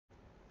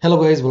Hello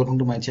guys, welcome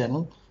to my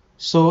channel.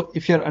 So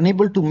if you're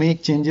unable to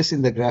make changes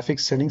in the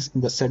graphics settings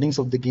in the settings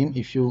of the game,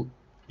 if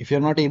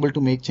you're not able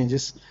to make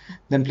changes,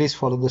 then please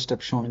follow the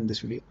steps shown in this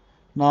video.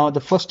 Now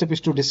the first step is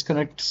to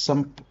disconnect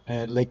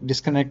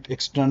disconnect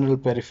external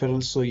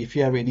peripherals. So if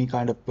you have any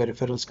kind of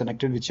peripherals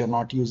connected which you're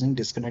not using,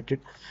 disconnect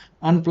it.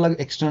 Unplug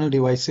external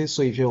devices.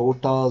 So if your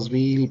OTAs,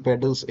 wheel,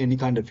 pedals, any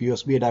kind of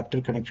USB adapter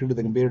connected to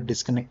the computer,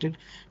 disconnect it.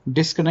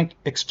 Disconnect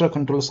extra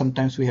controller.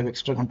 Sometimes we have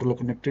extra controller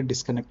connected,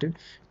 disconnected.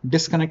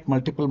 Disconnect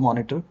multiple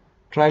monitor.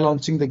 Try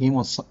launching the game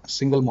on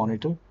single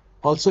monitor.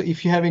 Also,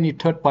 if you have any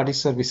third-party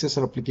services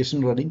or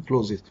application running,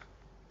 close it.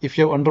 If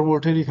you have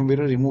undervolted your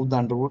computer, remove the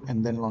undervolt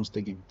and then launch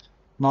the game.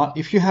 Now,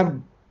 if you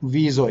have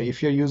VJoy,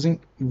 if you're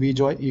using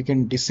VJoy, you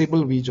can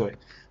disable VJoy.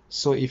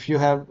 So if you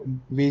have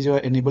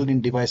VJoy enabled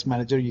in Device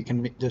Manager, you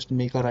can just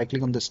make a right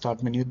click on the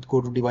Start menu, go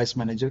to Device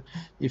Manager.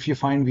 If you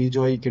find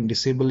VJoy, you can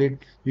disable it.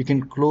 You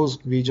can close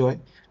VJoy.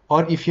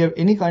 Or if you have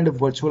any kind of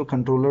virtual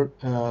controller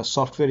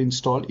software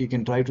installed, you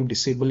can try to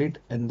disable it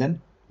and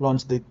then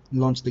launch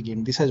the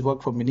game. This has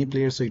worked for many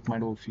players, so it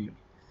might work for you.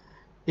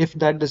 If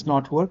that does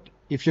not work,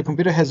 if your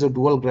computer has a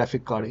dual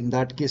graphic card, in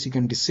that case you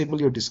can disable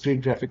your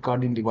discrete graphic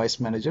card in Device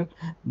Manager,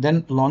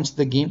 then launch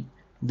the game.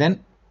 Then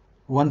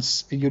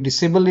once you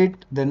disable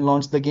it, then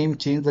launch the game,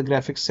 change the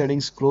graphics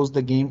settings, close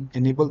the game,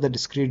 enable the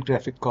discrete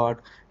graphic card,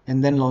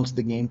 and then launch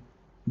the game.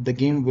 The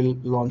game will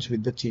launch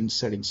with the changed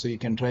settings. So you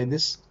can try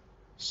this.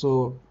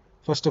 So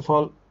first of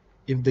all,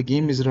 if the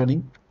game is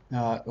running,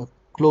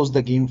 close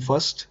the game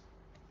first.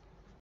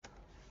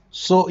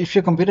 So if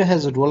your computer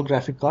has a dual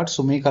graphic card,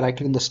 so make a right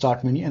click in the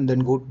Start menu and then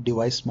go to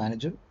Device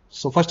Manager.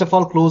 So first of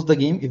all, close the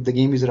game if the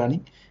game is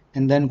running,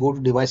 and then go to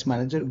Device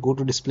Manager, go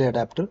to Display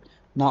Adapter.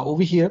 Now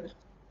over here,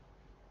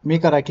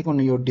 make a right click on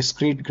your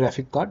discrete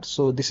graphic card.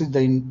 So this is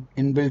the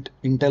inbuilt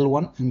Intel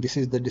one, and this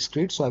is the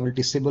discrete. So I will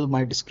disable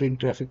my discrete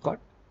graphic card.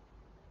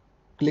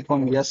 Click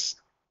on yes.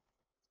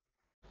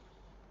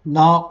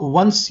 Now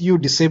once you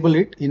disable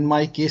it, in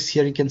my case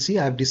here you can see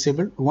I have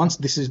disabled. Once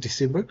this is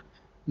disabled,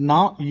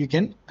 now you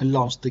can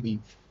launch the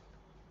game.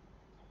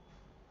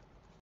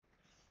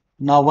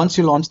 Now, once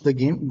you launch the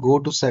game, go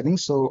to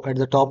settings. So at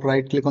the top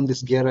right, click on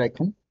this gear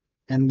icon,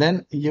 and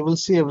then you will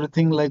see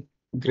everything like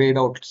grayed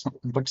out,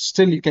 but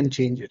still you can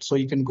change it. So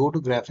you can go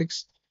to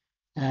graphics,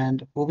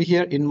 and over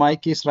here, in my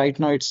case, right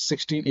now it's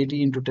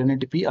 1680 into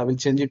 1080p. I will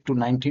change it to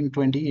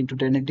 1920 into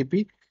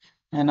 1080p,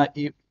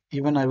 and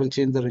even I will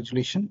change the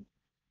resolution.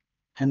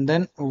 And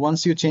then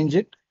once you change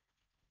it,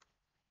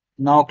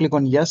 now click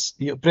on yes.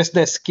 You press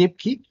the escape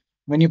key.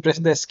 When you press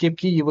the escape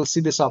key, you will see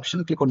this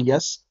option. Click on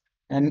yes.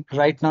 And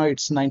right now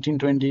it's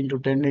 1920 into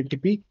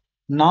 1080p.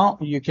 Now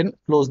you can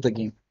close the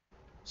game.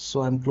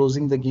 So I'm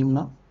closing the game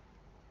now.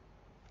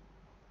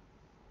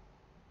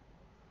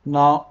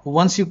 Now,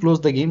 once you close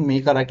the game,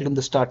 make a right click on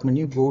the Start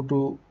menu, go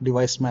to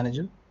Device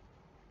Manager,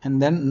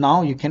 and then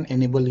now you can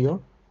enable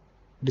your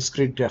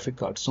discrete graphic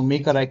card. So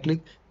make a right click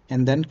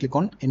and then click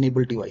on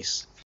Enable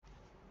Device.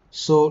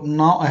 So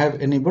now I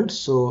have enabled.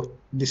 So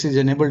this is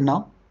enabled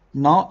now.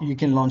 Now you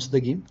can launch the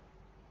game.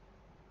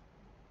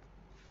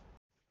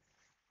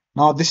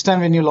 Now this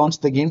time when you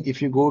launch the game,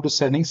 if you go to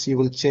settings, you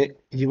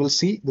will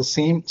see the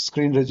same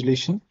screen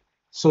resolution.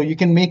 So you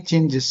can make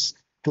changes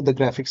to the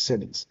graphics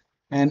settings.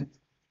 And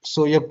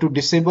so you have to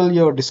disable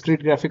your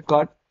discrete graphic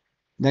card,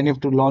 then you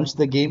have to launch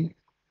the game,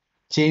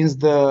 change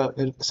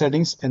the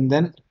settings, and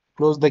then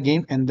close the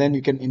game, and then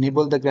you can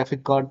enable the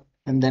graphic card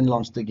and then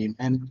launch the game.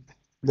 And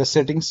the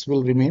settings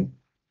will remain,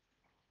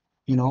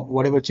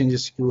 whatever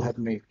changes you have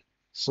made.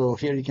 So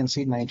here you can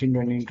see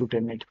 1920 into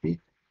 1080p.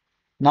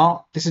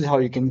 Now, this is how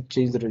you can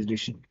change the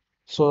resolution.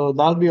 So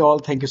that'll be all.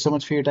 Thank you so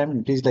much for your time,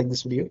 and please like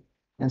this video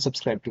and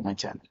subscribe to my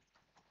channel.